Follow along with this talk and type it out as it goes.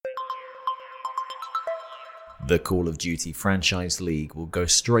The Call of Duty franchise league will go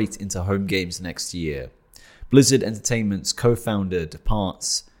straight into home games next year. Blizzard Entertainment's co-founder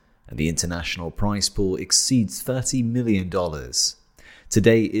departs, and the international prize pool exceeds $30 million.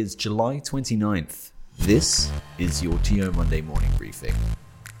 Today is July 29th. This is your TO Monday morning briefing.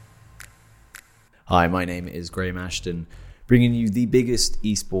 Hi, my name is Graham Ashton, bringing you the biggest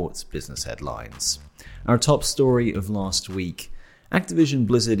esports business headlines. Our top story of last week: Activision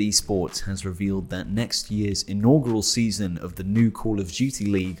Blizzard Esports has revealed that next year's inaugural season of the new Call of Duty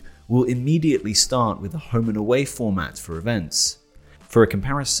League will immediately start with a home and away format for events. For a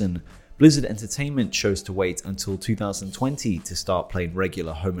comparison, Blizzard Entertainment chose to wait until 2020 to start playing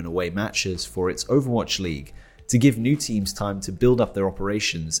regular home and away matches for its Overwatch League, to give new teams time to build up their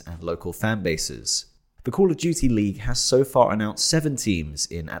operations and local fan bases. The Call of Duty League has so far announced 7 teams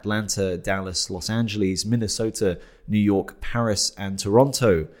in Atlanta, Dallas, Los Angeles, Minnesota, New York, Paris, and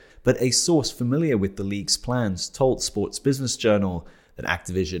Toronto, but a source familiar with the league's plans told Sports Business Journal that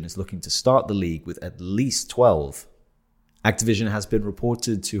Activision is looking to start the league with at least 12. Activision has been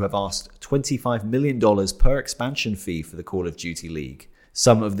reported to have asked $25 million per expansion fee for the Call of Duty League.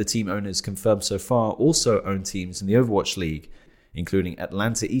 Some of the team owners confirmed so far also own teams in the Overwatch League, including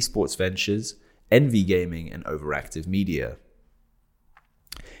Atlanta Esports Ventures, Envy Gaming, and Overactive Media.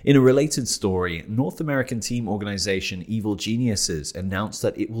 In a related story, North American team organization Evil Geniuses announced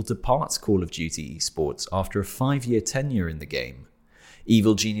that it will depart Call of Duty Esports after a 5-year tenure in the game.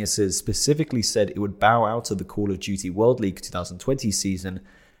 Evil Geniuses specifically said it would bow out of the Call of Duty World League 2020 season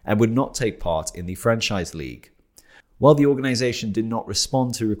and would not take part in the franchise league. While the organization did not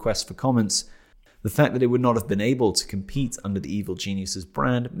respond to requests for comments, the fact that it would not have been able to compete under the Evil Geniuses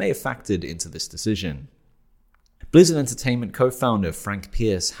brand may have factored into this decision. Blizzard Entertainment co-founder Frank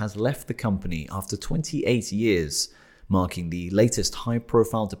Pierce has left the company after 28 years, marking the latest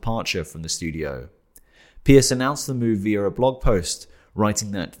high-profile departure from the studio. Pierce announced the move via a blog post,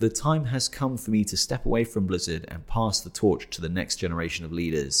 writing that "the time has come for me to step away from Blizzard and pass the torch to the next generation of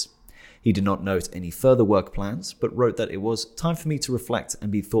leaders." He did not note any further work plans, but wrote that it was time for me to reflect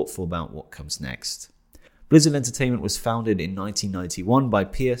and be thoughtful about what comes next. Blizzard Entertainment was founded in 1991 by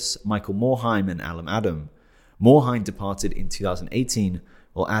Pierce, Michael Morhaime, and Alan Adam. Morhaime departed in 2018,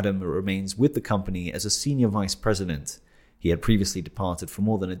 while Adam remains with the company as a senior vice president. He had previously departed for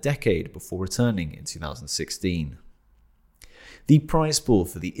more than a decade before returning in 2016. The prize pool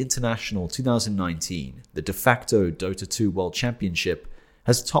for the International 2019, the de facto Dota 2 World Championship,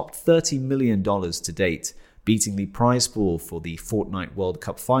 has topped $30 million to date, beating the prize pool for the Fortnite World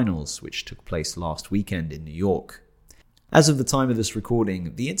Cup Finals, which took place last weekend in New York. As of the time of this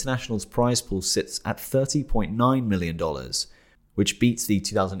recording, the International's prize pool sits at $30.9 million, which beats the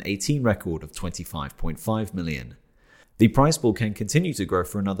 2018 record of $25.5 million. The prize pool can continue to grow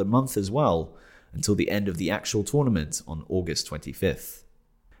for another month as well, until the end of the actual tournament on August 25th.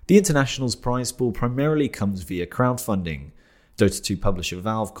 The International's prize pool primarily comes via crowdfunding. Dota 2 publisher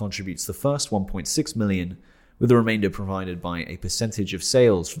Valve contributes the first $1.6 million, with the remainder provided by a percentage of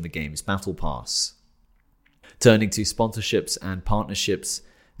sales from the game's Battle Pass. Turning to sponsorships and partnerships,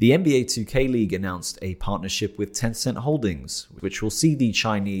 the NBA 2K League announced a partnership with Tencent Holdings, which will see the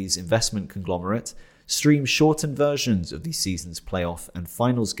Chinese investment conglomerate stream shortened versions of the season's playoff and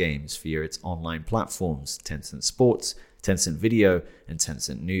finals games via its online platforms Tencent Sports, Tencent Video, and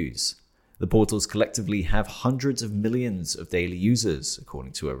Tencent News. The portals collectively have hundreds of millions of daily users,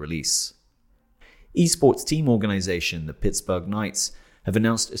 according to a release. Esports team organization the Pittsburgh Knights have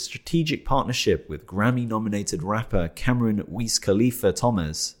announced a strategic partnership with Grammy-nominated rapper Cameron Wiz Khalifa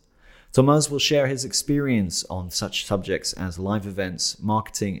Thomas. Thomas will share his experience on such subjects as live events,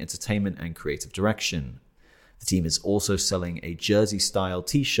 marketing, entertainment, and creative direction. The team is also selling a jersey-style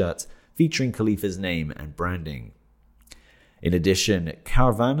t-shirt featuring Khalifa's name and branding. In addition,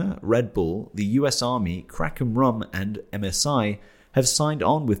 Carvana, Red Bull, the US Army, Kraken Rum, and MSI have signed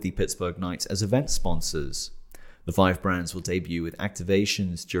on with the Pittsburgh Knights as event sponsors. The 5 brands will debut with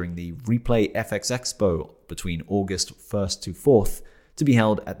activations during the Replay FX Expo between August 1st to 4th, to be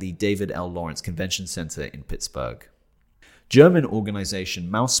held at the David L. Lawrence Convention Center in Pittsburgh. German organization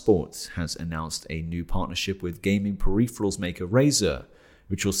Mousesport has announced a new partnership with gaming peripherals maker Razer,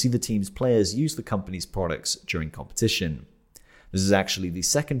 which will see the team's players use the company's products during competition. This is actually the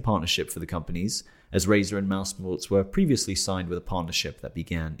second partnership for the companies, as Razer and Mousesports were previously signed with a partnership that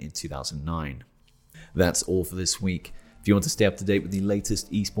began in 2009. That's all for this week. If you want to stay up to date with the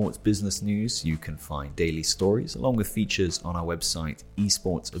latest esports business news, you can find daily stories along with features on our website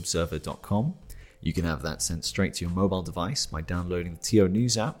esportsobserver.com. You can have that sent straight to your mobile device by downloading the TO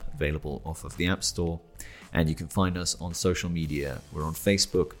News app, available off of the App Store. And you can find us on social media. We're on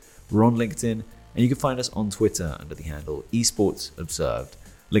Facebook, we're on LinkedIn, And you can find us on Twitter under the handle esportsobserved.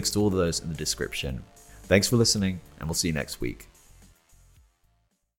 Links to all of those in the description. Thanks for listening, and we'll see you next week.